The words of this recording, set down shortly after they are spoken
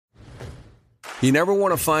You never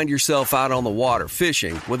want to find yourself out on the water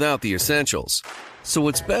fishing without the essentials. So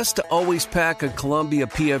it's best to always pack a Columbia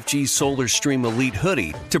PFG Solar Stream Elite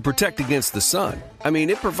hoodie to protect against the sun. I mean,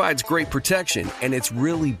 it provides great protection, and it's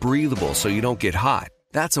really breathable so you don't get hot.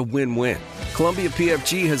 That's a win-win. Columbia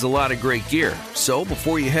PFG has a lot of great gear, so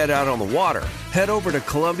before you head out on the water, head over to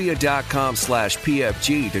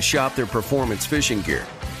Columbia.com/PFG to shop their performance fishing gear.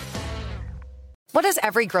 What does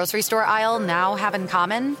every grocery store aisle now have in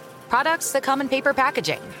common? Products that come in paper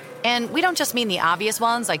packaging. And we don't just mean the obvious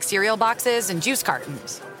ones like cereal boxes and juice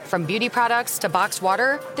cartons. From beauty products to boxed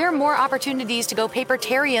water, there are more opportunities to go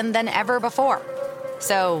papertarian than ever before.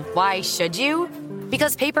 So why should you?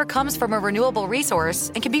 Because paper comes from a renewable resource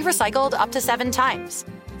and can be recycled up to 7 times.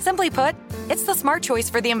 Simply put, it's the smart choice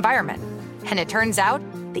for the environment. And it turns out,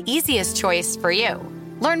 the easiest choice for you.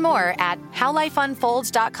 Learn more at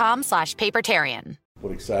howlifeunfolds.com/papertarian.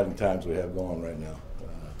 What exciting times we have going right now.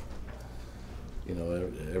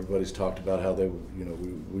 Everybody's talked about how we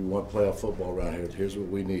want playoff football around here. Here's what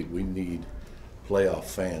we need. We need playoff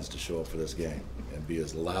fans to show up for this game and be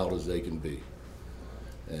as loud as they can be.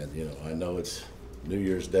 And, I know it's New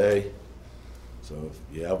Year's Day, so if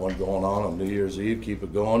you have one going on New Year's Eve, keep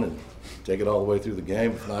it going and take it all the way through the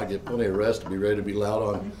game. If not, get plenty of rest to be ready to be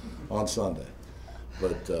loud on Sunday.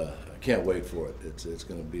 But I can't wait for it. It's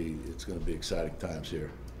going to be exciting times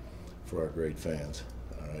here for our great fans.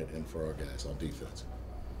 All right, and for our guys on defense.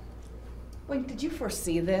 Wayne, did you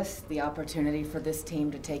foresee the opportunity for this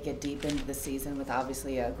team to take it deep into the season with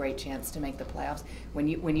obviously a great chance to make the playoffs? When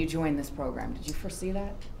you joined this program, did you foresee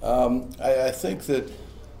that? I think that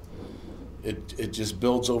it just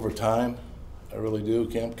builds over time. I really do,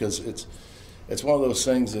 Kim, because it's one of those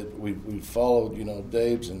things that we've followed,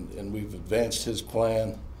 Dave's, and we've advanced his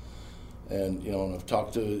plan. And, and I've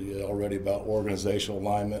talked to you already about organizational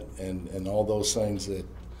alignment and all those things that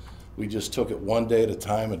we just took it one day at a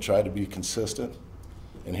time and tried to be consistent,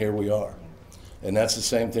 and here we are. And that's the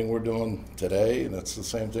same thing we're doing today, and that's the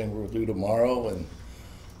same thing we'll do tomorrow and,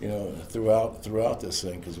 throughout this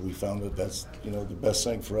thing, because we found that that's, the best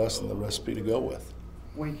thing for us and the recipe to go with.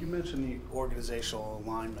 Wayne, you mentioned the organizational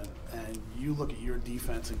alignment, and you look at your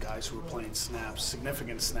defense and guys who are playing snaps,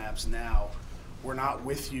 significant snaps now. We're not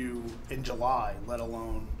with you in July, let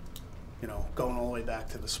alone, going all the way back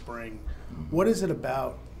to the spring. What is it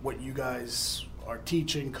about what you guys are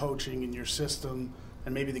teaching, coaching in your system,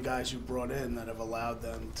 and maybe the guys you brought in that have allowed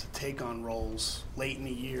them to take on roles late in the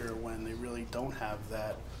year when they really don't have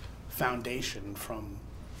that foundation from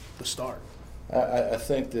the start? I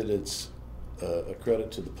think that it's a credit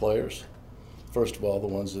to the players, first of all, the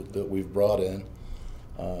ones that we've brought in.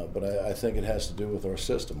 But I think it has to do with our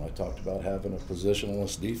system. I talked about having a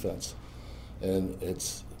positionless defense, and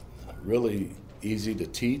it's really easy to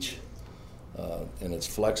teach, and it's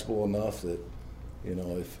flexible enough that,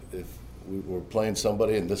 if we're playing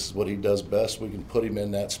somebody and this is what he does best, we can put him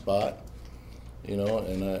in that spot,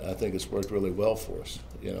 and I think it's worked really well for us.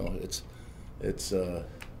 It's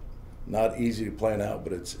not easy to plan out,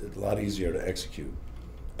 but it's a lot easier to execute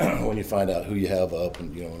when you find out who you have up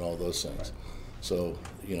and, and all those things. So,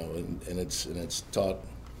 and it's taught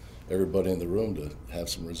everybody in the room to have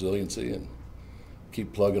some resiliency and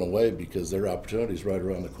keep plugging away, because their opportunity's right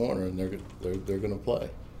around the corner, and they're going to play.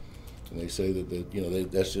 And they say that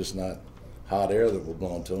that's just not hot air that we're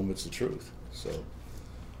blowing to them; it's the truth. So,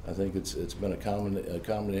 I think it's been a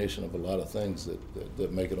combination of a lot of things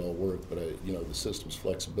that make it all work. But the system's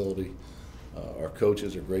flexibility, our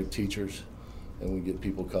coaches are great teachers, and we get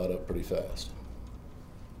people caught up pretty fast.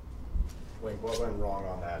 Wayne, what went wrong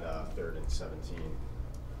on that 3rd and 17?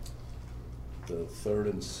 The 3rd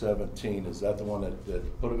and 17, is that the one that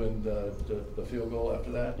put them in the field goal after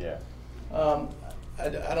that? Yeah. I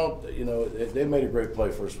don't, they made a great play,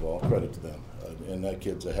 first of all, credit to them. And that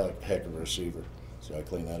kid's a heck of a receiver. So I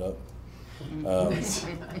clean that up.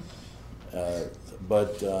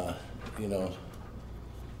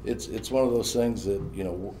 It's one of those things that,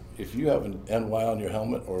 if you have an NY on your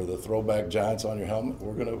helmet or the throwback Giants on your helmet,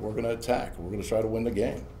 we're gonna attack. We're gonna try to win the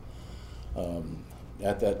game.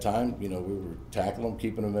 At that time, we were tackling them,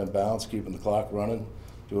 keeping them in bounds, keeping the clock running,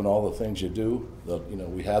 doing all the things you do.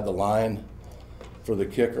 We had the line for the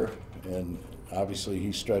kicker, and obviously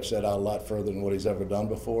he stretched that out a lot further than what he's ever done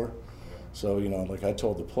before. So, like I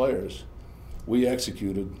told the players, we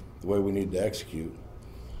executed the way we needed to execute.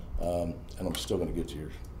 And I'm still going to get to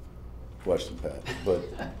your question, Pat.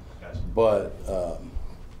 But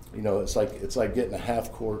it's like getting a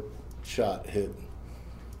half-court shot hit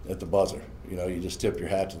at the buzzer. You just tip your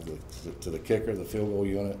hat to the kicker, the field goal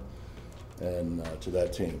unit, and to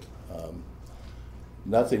that team.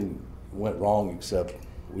 Nothing went wrong except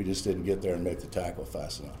we just didn't get there and make the tackle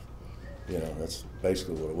fast enough. You know, that's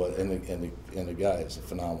basically what it was. And the guy is a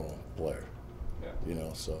phenomenal player. Yeah. You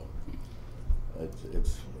know, so I'd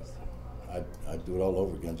do it all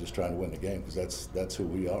over again, just trying to win the game, because that's who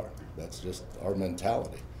we are. That's just our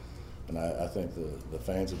mentality. And I think the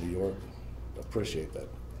fans of New York appreciate that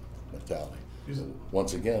mentality.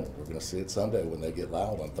 Once again, we're going to see it Sunday when they get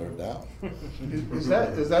loud on third down. Is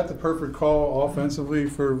that the perfect call offensively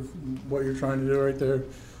for what you're trying to do right there?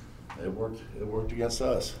 It worked against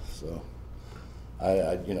us. So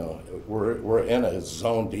you know, we're in a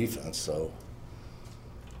zone defense, so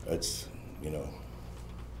it's, you know,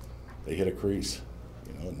 they hit a crease,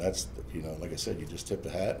 you know, and that's, you know, like I said, you just tip the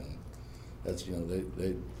hat, and that's, you know,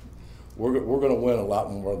 we're going to win a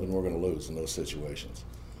lot more than we're going to lose in those situations.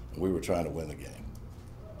 And we were trying to win the game.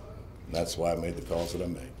 And that's why I made the calls that I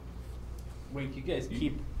made. Wait, you guys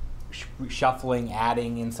keep shuffling,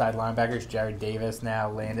 adding inside linebackers. Jared Davis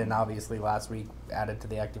now, Landon obviously last week added to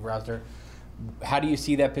the active roster. How do you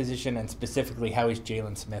see that position, and specifically how is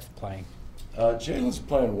Jalen Smith playing? Jalen's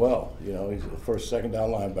playing well. You know, he's the first, second down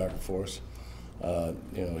linebacker for us.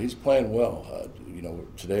 You know, he's playing well. You know,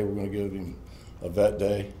 today we're going to give him a vet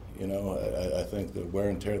day. You know, I think the wear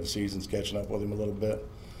and tear of the season's catching up with him a little bit.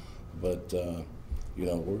 But, you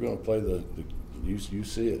know, we're going to play you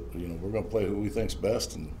see it. You know, we're going to play who we think's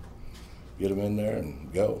best and get him in there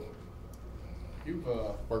and go. You've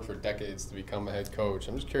worked for decades to become a head coach.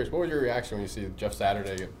 I'm just curious, what was your reaction when you see Jeff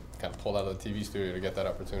Saturday get kind of pulled out of the TV studio to get that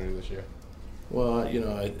opportunity this year? Well, you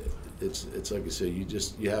know, it's like I said,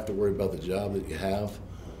 you have to worry about the job that you have,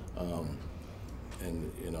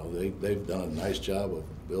 and you know they've done a nice job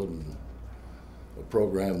of building a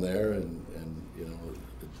program there, and you know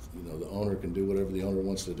the owner can do whatever the owner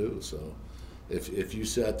wants to do. So if you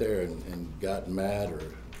sat there and got mad, or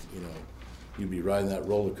you know, you'd be riding that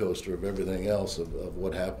roller coaster of everything else of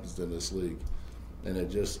what happens in this league, and it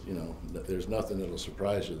just, you know, there's nothing that'll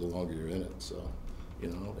surprise you the longer you're in it. So, you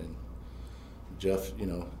know, and Jeff's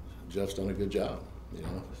done a good job, you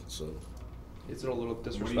know, so. Is it a little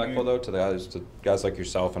disrespectful, though, to the guys like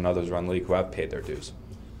yourself and others around the league who have paid their dues?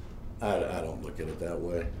 I don't look at it that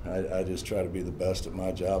way. I just try to be the best at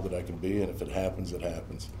my job that I can be, and if it happens, it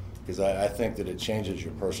happens. Because I think that it changes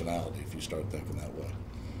your personality if you start thinking that way.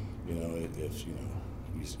 You know, if you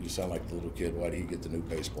know, you sound like the little kid, why did he get the new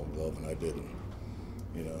baseball glove and I didn't?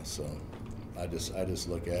 You know, so I just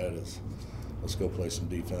look at it as, let's go play some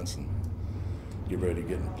defense and get ready to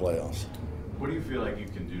get in the playoffs. What do you feel like you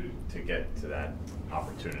can do to get to that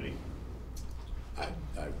opportunity? I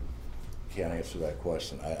can't answer that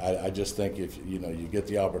question. I just think if you know you get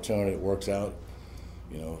the opportunity, it works out.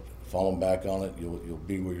 You know, falling back on it, you'll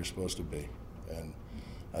be where you're supposed to be. And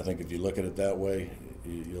I think if you look at it that way,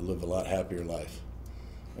 you'll live a lot happier life.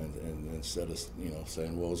 And instead of, you know,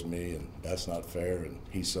 saying woe's me and that's not fair and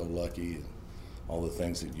he's so lucky and all the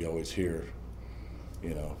things that you always hear,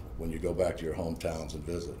 you know, when you go back to your hometowns and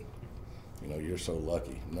visit, you know, you're so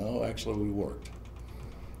lucky. No, actually we worked,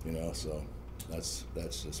 you know, so that's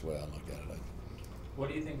just the way I look at it. What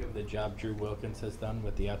do you think of the job Drew Wilkins has done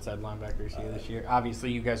with the outside linebackers here this year? Obviously,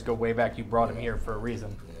 you guys go way back. You brought him here for a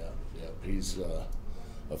reason. Yeah. He's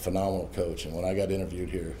a phenomenal coach. And when I got interviewed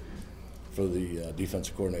here for the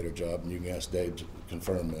defensive coordinator job, and you can ask Dave to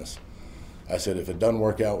confirm this, I said, if it doesn't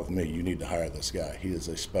work out with me, you need to hire this guy. He is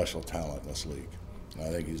a special talent in this league. And I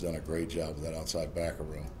think he's done a great job with that outside backer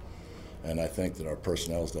room. And I think that our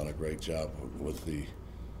personnel has done a great job with the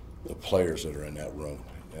players that are in that room.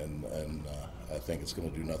 And I think it's going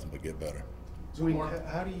to do nothing but get better.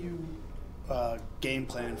 How do you game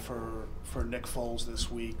plan for Nick Foles this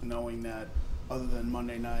week, knowing that other than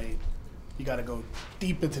Monday night, you got to go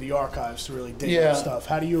deep into the archives to really dig up stuff?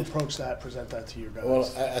 How do you approach that, present that to your guys? Well,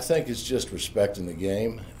 I think it's just respecting the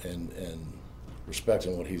game and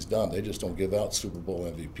respecting what he's done. They just don't give out Super Bowl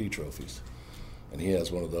MVP trophies. And he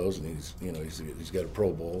has one of those, and he's got a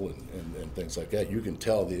Pro Bowl and things like that. You can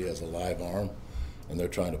tell that he has a live arm, and they're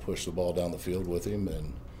trying to push the ball down the field with him.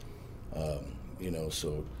 And, you know,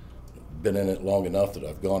 so been in it long enough that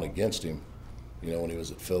I've gone against him, you know, when he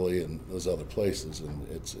was at Philly and those other places. And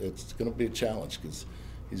it's going to be a challenge because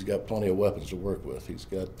he's got plenty of weapons to work with. He's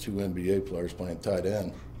got 2 NBA players playing tight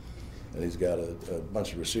end, and he's got a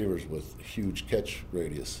bunch of receivers with huge catch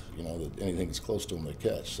radius, you know, that anything that's close to him they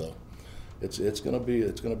catch. So it's going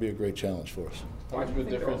to be a great challenge for us. How much of a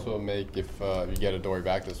difference will it make if you get Adoree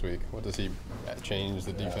back this week? What does he change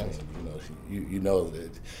the defense? You know that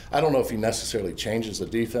I don't know if he necessarily changes the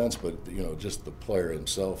defense, but you know, just the player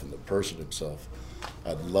himself and the person himself.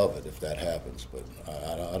 I'd love it if that happens, but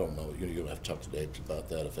I don't know. You're going to have to talk to Dave about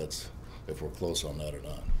that if we're close on that or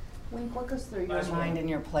not. Wink, what goes through your mind and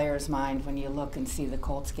your players' mind when you look and see the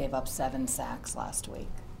Colts gave up 7 sacks last week?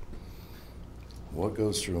 What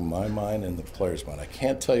goes through my mind and the players' mind? I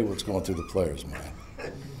can't tell you what's going through the players' mind.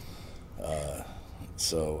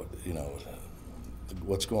 So,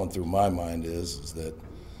 what's going through my mind is that,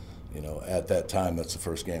 at that time, that's the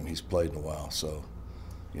first game he's played in a while. So,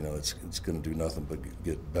 it's going to do nothing but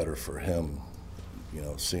get better for him,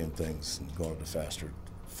 seeing things and going at a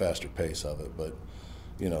faster pace of it. But,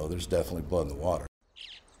 there's definitely blood in the water.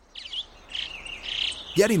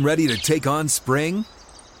 Getting ready to take on spring?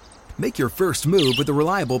 Make your first move with the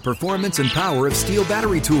reliable performance and power of Steel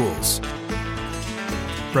battery tools.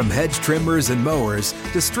 From hedge trimmers and mowers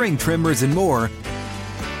to string trimmers and more,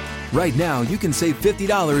 right now you can save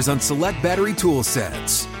 $50 on select battery tool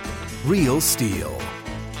sets. Real Steel.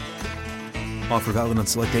 Offer valid on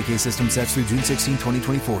select AK system sets through June 16,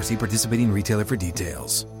 2024. See participating retailer for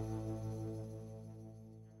details.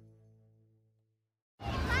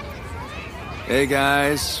 Hey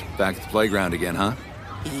guys, back at the playground again, huh?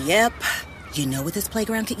 Yep. You know what this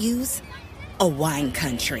playground could use? A wine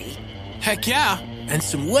country. Heck yeah, and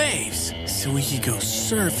some waves so we could go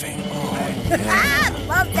surfing. Oh, yeah.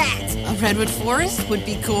 Love that. A redwood forest would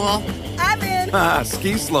be cool. I'm in.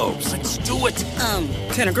 Ski slopes. Let's do it.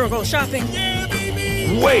 Can a girl go shopping? Yeah,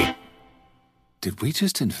 baby. Wait! Did we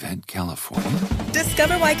just invent California?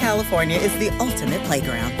 Discover why California is the ultimate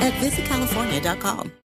playground at visitcalifornia.com.